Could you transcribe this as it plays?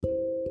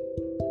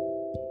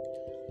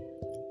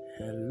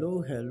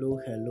Hello.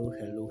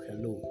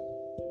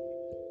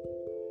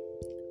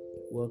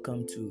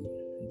 Welcome to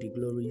the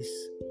glorious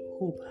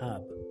Hope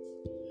Hub.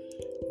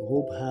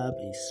 Hope Hub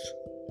is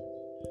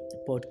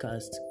a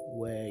podcast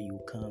where you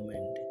come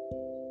and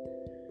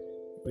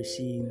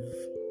receive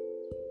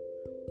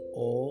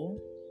or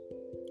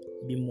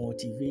be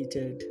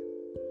motivated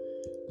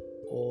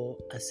or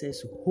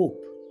access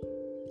hope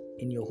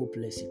in your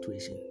hopeless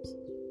situations.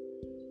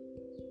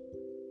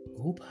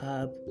 Hope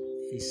Hub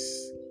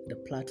is the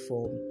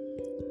platform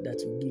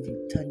that will give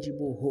you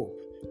tangible hope,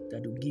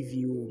 that will give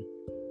you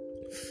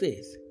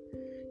faith.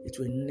 It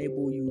will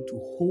enable you to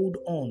hold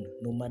on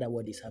no matter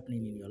what is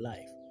happening in your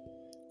life.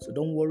 So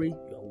don't worry,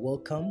 you are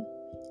welcome.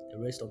 The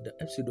rest of the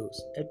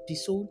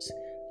episodes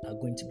are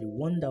going to be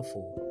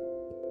wonderful.